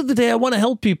 at the end of the day, I want to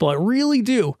help people. I really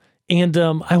do. And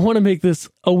I want to make this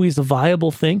always a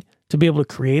viable thing to be able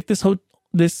to create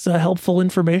this helpful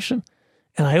information.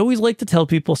 And I always like to tell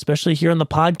people, especially here on the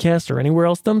podcast or anywhere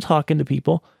else that I'm talking to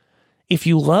people, if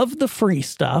you love the free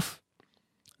stuff,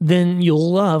 then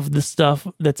you'll love the stuff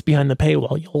that's behind the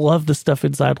paywall. You'll love the stuff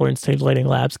inside Learn Stage Lighting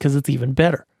Labs because it's even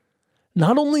better.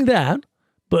 Not only that,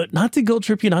 but not to guilt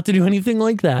trip you, not to do anything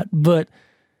like that, but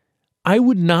I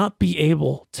would not be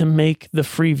able to make the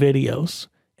free videos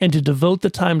and to devote the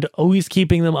time to always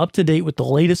keeping them up to date with the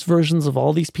latest versions of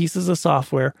all these pieces of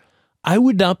software. I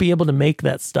would not be able to make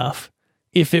that stuff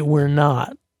if it were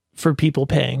not for people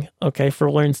paying, for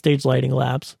Learn Stage Lighting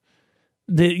Labs.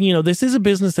 This is a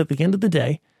business at the end of the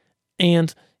day.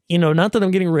 And, not that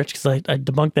I'm getting rich because I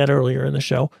debunked that earlier in the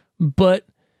show, but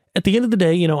at the end of the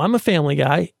day, I'm a family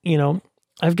guy.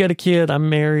 I've got a kid, I'm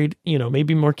married,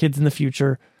 maybe more kids in the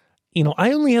future.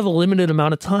 I only have a limited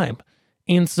amount of time.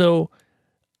 And so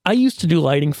I used to do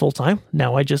lighting full time.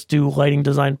 Now I just do lighting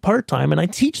design part time, and I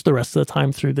teach the rest of the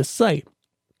time through this site.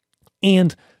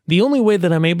 And the only way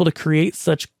that I'm able to create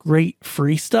such great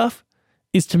free stuff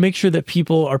is to make sure that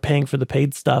people are paying for the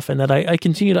paid stuff and that I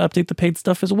continue to update the paid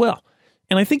stuff as well.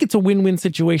 And I think it's a win-win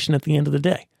situation at the end of the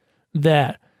day,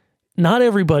 that not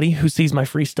everybody who sees my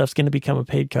free stuff is going to become a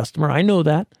paid customer. I know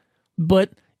that.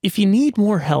 But if you need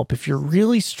more help, if you're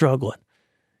really struggling,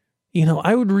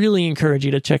 I would really encourage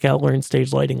you to check out Learn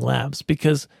Stage Lighting Labs,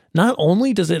 because not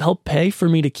only does it help pay for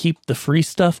me to keep the free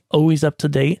stuff always up to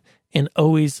date and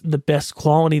always the best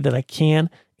quality that I can,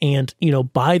 and,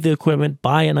 buy the equipment,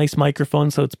 buy a nice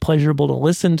microphone so it's pleasurable to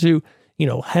listen to,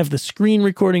 have the screen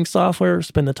recording software,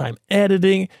 spend the time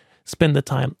editing, spend the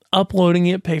time uploading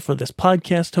it, pay for this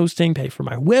podcast hosting, pay for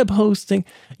my web hosting.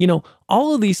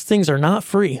 All of these things are not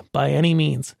free by any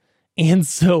means. And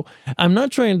so I'm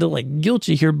not trying to guilt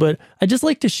you here, but I just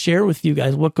like to share with you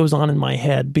guys what goes on in my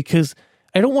head, because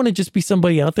I don't want to just be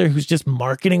somebody out there who's just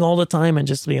marketing all the time and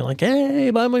just being like, hey,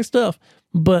 buy my stuff.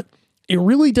 But it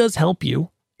really does help you.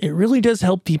 It really does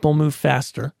help people move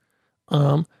faster.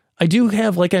 I do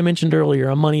have, like I mentioned earlier,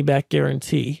 a money back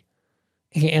guarantee.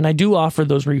 And I do offer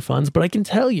those refunds, but I can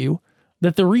tell you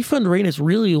that the refund rate is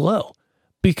really low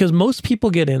because most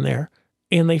people get in there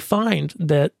and they find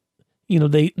that,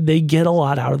 they get a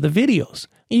lot out of the videos,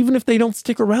 even if they don't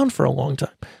stick around for a long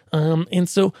time. And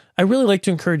so I really like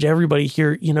to encourage everybody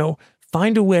here,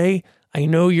 find a way. I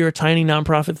know you're a tiny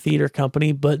nonprofit theater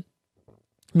company, but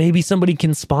maybe somebody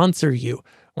can sponsor you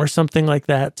or something like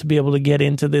that to be able to get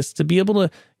into this, to be able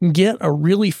to get a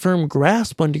really firm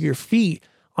grasp under your feet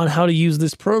on how to use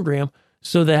this program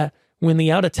so that when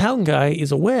the out-of-town guy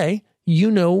is away,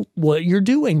 you know what you're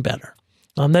doing better.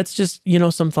 That's just,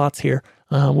 some thoughts here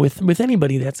with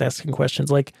anybody that's asking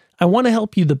questions. Like, I want to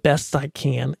help you the best I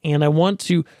can, and I want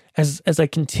to, as I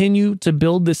continue to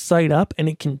build this site up and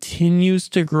it continues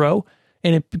to grow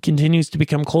and it continues to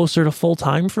become closer to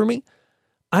full-time for me,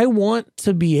 I want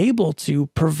to be able to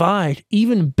provide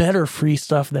even better free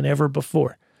stuff than ever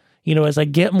before. As I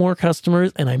get more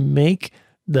customers and I make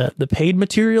the paid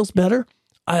materials better,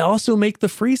 I also make the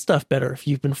free stuff better. If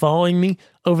you've been following me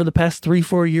over the past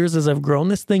 3-4 years as I've grown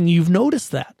this thing, you've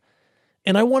noticed that.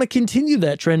 And I want to continue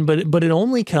that trend, but it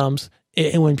only comes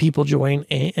when people join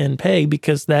and pay,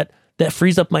 because that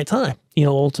frees up my time,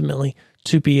 ultimately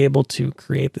to be able to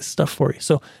create this stuff for you.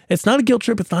 So it's not a guilt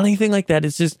trip. It's not anything like that.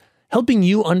 It's just helping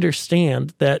you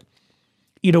understand that,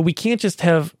 we can't just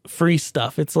have free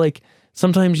stuff. It's like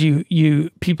sometimes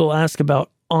people ask about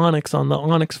Onyx on the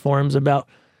Onyx forums about,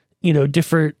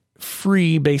 different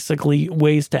free, basically,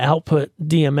 ways to output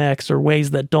DMX or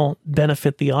ways that don't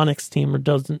benefit the Onyx team or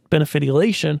doesn't benefit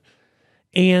Elation.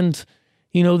 And,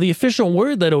 the official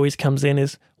word that always comes in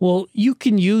is, well, you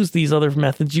can use these other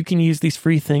methods. You can use these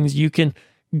free things. You can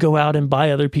go out and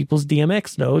buy other people's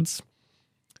DMX nodes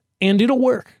and it'll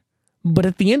work. But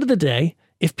at the end of the day,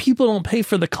 if people don't pay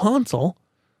for the console,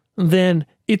 then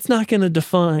it's not going to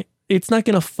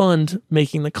fund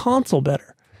making the console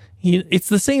better. It's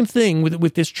the same thing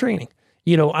with this training.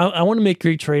 I want to make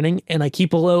great training and I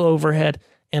keep a low overhead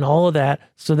and all of that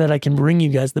so that I can bring you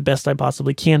guys the best I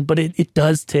possibly can. But it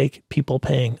does take people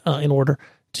paying in order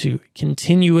to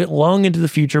continue it long into the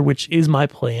future, which is my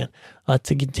plan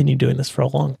to continue doing this for a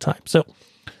long time. So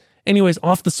anyways,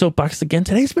 off the soapbox again.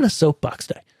 Today's been a soapbox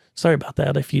day. Sorry about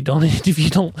that if you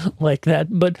don't like that.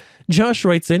 But Josh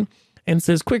writes in and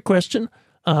says, quick question.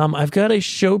 I've got a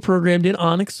show programmed in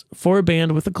Onyx for a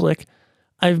band with a click.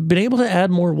 I've been able to add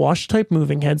more wash type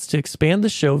moving heads to expand the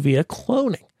show via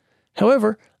cloning.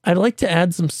 However, I'd like to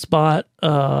add some spot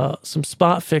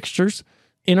fixtures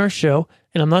in our show,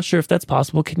 and I'm not sure if that's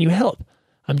possible. Can you help?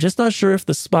 I'm just not sure if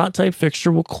the spot type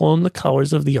fixture will clone the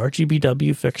colors of the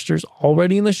RGBW fixtures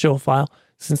already in the show file,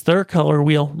 since they're a color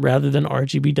wheel rather than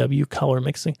RGBW color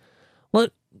mixing.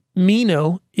 Let me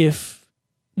know if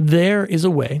there is a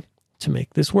way to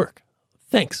make this work.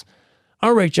 Thanks.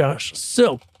 All right, Josh.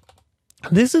 So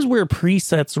this is where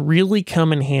presets really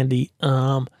come in handy.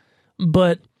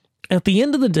 But at the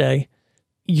end of the day,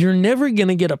 you're never going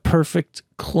to get a perfect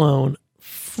clone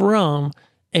from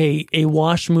a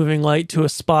wash moving light to a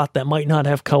spot that might not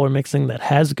have color mixing, that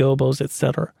has gobos,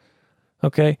 etc.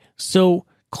 Okay. So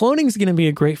cloning is going to be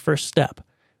a great first step.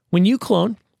 When you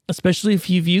clone, especially if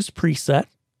you've used presets,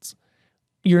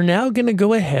 you're now going to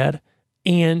go ahead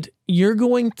and you're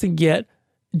going to get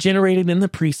generated in the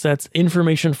presets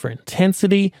information for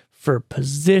intensity, for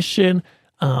position,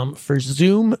 for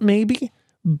zoom maybe,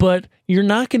 but you're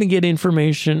not going to get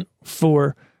information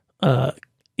for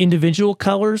individual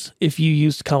colors. If you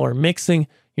use color mixing,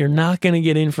 you're not going to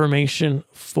get information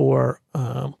for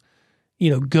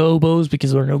gobos,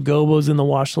 because there are no gobos in the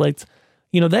wash lights.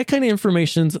 That kind of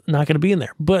information's not going to be in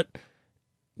there, but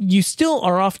you still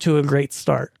are off to a great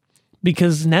start,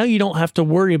 because now you don't have to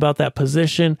worry about that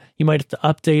position. You might have to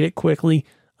update it quickly.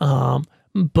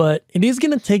 But it is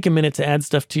going to take a minute to add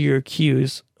stuff to your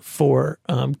cues for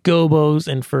gobos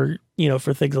and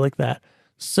for things like that.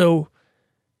 So,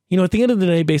 at the end of the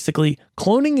day, basically,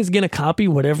 cloning is going to copy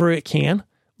whatever it can,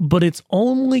 but it's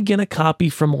only going to copy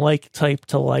from like type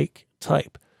to like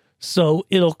type. So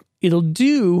it'll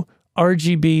do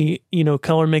RGB,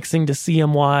 color mixing to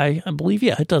CMY. I believe,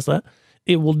 yeah, it does that.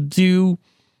 It will do,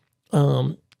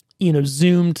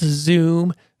 zoom to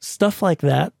zoom, stuff like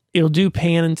that. It'll do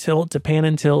pan and tilt to pan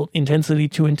and tilt, intensity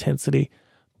to intensity,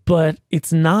 but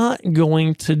it's not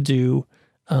going to do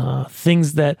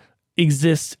things that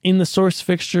exist in the source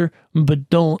fixture, but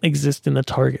don't exist in the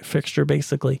target fixture,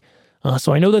 basically.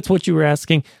 So I know that's what you were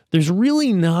asking. There's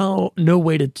really no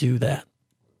way to do that.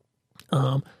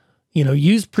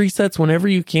 use presets whenever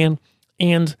you can.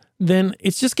 And then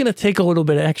it's just going to take a little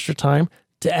bit of extra time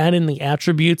to add in the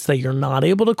attributes that you're not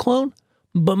able to clone.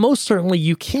 But most certainly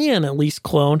you can at least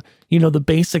clone, the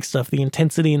basic stuff, the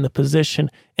intensity and the position,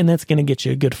 and that's going to get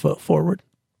you a good foot forward.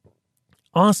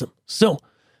 Awesome. So,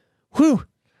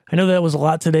 I know that was a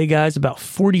lot today, guys, about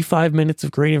 45 minutes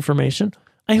of great information.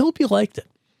 I hope you liked it.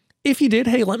 If you did,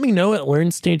 hey, let me know at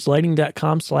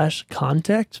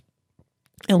learnstagelighting.com/contact.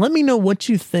 And let me know what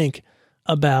you think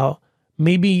about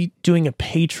maybe doing a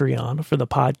Patreon for the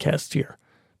podcast here.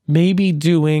 Maybe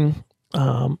doing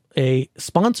a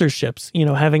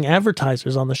sponsorships, having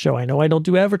advertisers on the show. I know I don't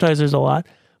do advertisers a lot,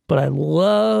 but I'd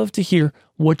love to hear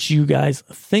what you guys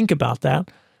think about that.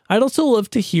 I'd also love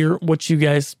to hear what you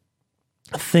guys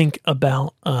think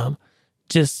about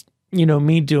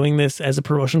me doing this as a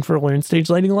promotion for Learn Stage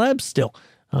Lighting Labs still.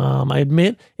 I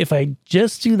admit if I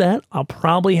just do that, I'll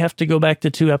probably have to go back to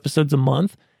 2 episodes a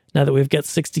month now that we've got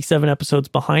 67 episodes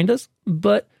behind us,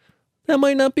 but that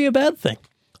might not be a bad thing.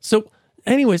 So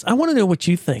anyways, I want to know what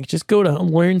you think. Just go to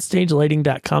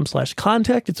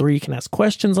learnstagelighting.com/contact. It's where you can ask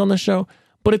questions on the show,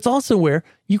 but it's also where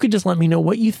you could just let me know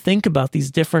what you think about these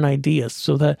different ideas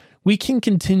so that we can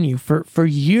continue for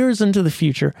years into the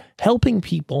future, helping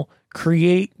people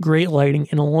create great lighting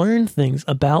and learn things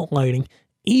about lighting,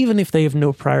 even if they have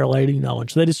no prior lighting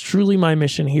knowledge. That is truly my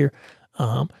mission here.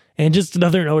 And just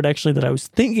another note actually that I was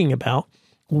thinking about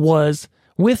was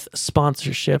with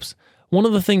sponsorships. One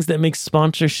of the things that makes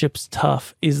sponsorships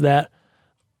tough is that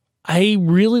I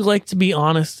really like to be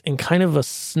honest and kind of a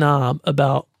snob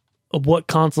about what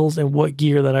consoles and what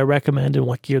gear that I recommend and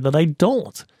what gear that I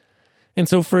don't. And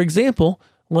so, for example,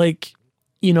 I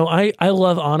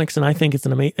love Onyx and I think it's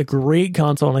a great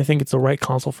console and I think it's the right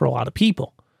console for a lot of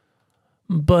people.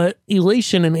 But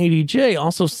Elation and ADJ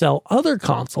also sell other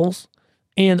consoles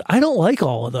and I don't like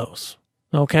all of those,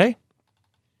 okay?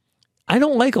 I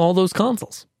don't like all those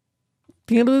consoles. At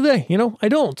the end of the day, I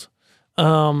don't.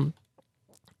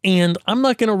 And I'm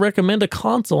not going to recommend a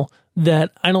console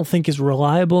that I don't think is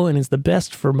reliable and is the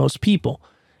best for most people.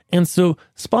 And so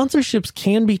sponsorships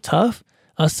can be tough.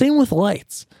 Same with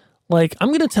lights. I'm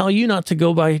going to tell you not to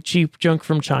go buy cheap junk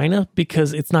from China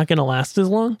because it's not going to last as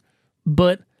long.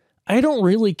 But I don't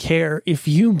really care if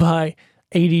you buy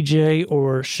ADJ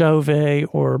or Chauvet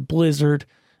or Blizzard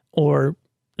or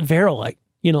Verilight.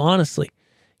 Honestly,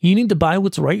 you need to buy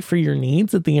what's right for your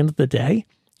needs at the end of the day.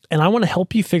 And I want to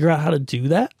help you figure out how to do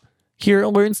that here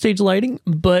at Learn Stage Lighting.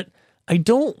 But I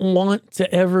don't want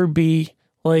to ever be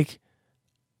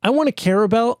I want to care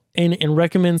about and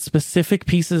recommend specific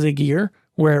pieces of gear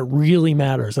where it really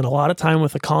matters. And a lot of time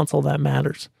with a console that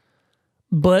matters.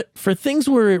 But for things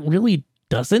where it really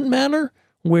doesn't matter,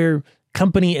 where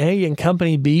company A and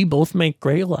company B both make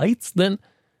great lights, then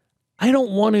I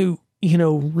don't want to, I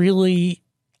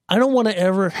don't want to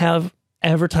ever have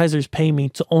advertisers pay me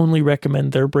to only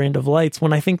recommend their brand of lights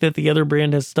when I think that the other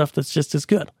brand has stuff that's just as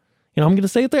good. I'm going to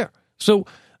say it there. So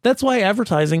that's why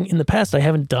advertising in the past, I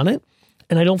haven't done it.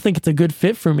 And I don't think it's a good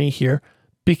fit for me here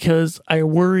because I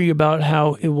worry about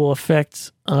how it will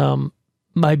affect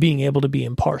my being able to be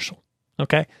impartial.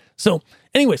 Okay. So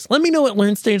anyways, let me know at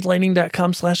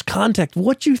learnstagelighting.com/contact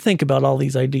what you think about all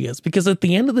these ideas, because at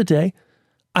the end of the day,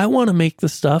 I want to make the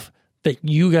stuff that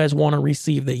you guys want to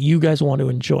receive, that you guys want to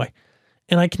enjoy.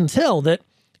 And I can tell that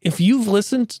if you've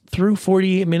listened through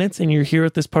 48 minutes and you're here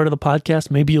at this part of the podcast,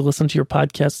 maybe you listen to your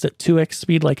podcasts at 2x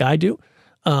speed like I do.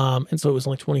 And so it was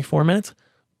only 24 minutes.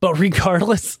 But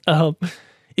regardless,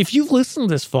 if you've listened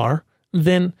this far,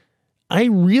 then I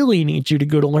really need you to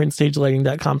go to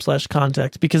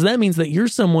learnstagelighting.com/contact, because that means that you're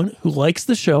someone who likes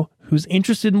the show, who's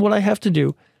interested in what I have to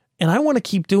do. And I want to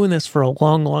keep doing this for a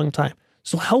long, long time.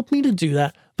 So help me to do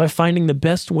that by finding the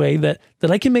best way that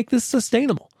I can make this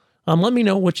sustainable. Let me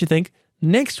know what you think.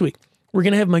 Next week, we're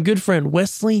going to have my good friend,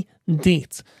 Wesley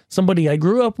Dietz, somebody I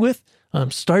grew up with,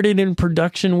 started in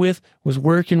production with, was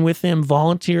working with him,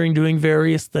 volunteering, doing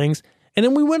various things. And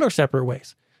then we went our separate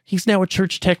ways. He's now a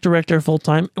church tech director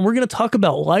full-time. And we're going to talk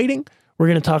about lighting. We're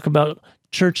going to talk about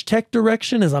church tech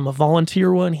direction, as I'm a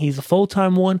volunteer one. He's a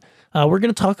full-time one. We're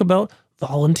going to talk about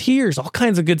volunteers, all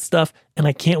kinds of good stuff. And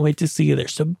I can't wait to see you there.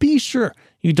 So be sure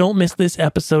you don't miss this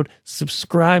episode.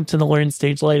 Subscribe to the Learn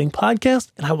Stage Lighting podcast,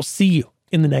 and I will see you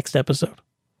in the next episode.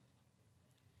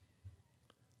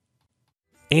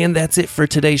 And that's it for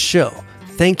today's show.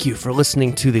 Thank you for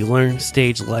listening to the Learn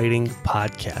Stage Lighting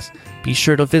podcast. Be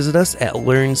sure to visit us at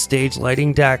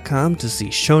learnstagelighting.com to see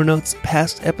show notes,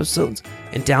 past episodes,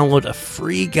 and download a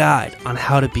free guide on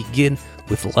how to begin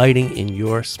with lighting in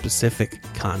your specific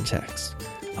context.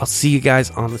 I'll see you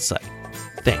guys on the site.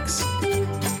 Thanks.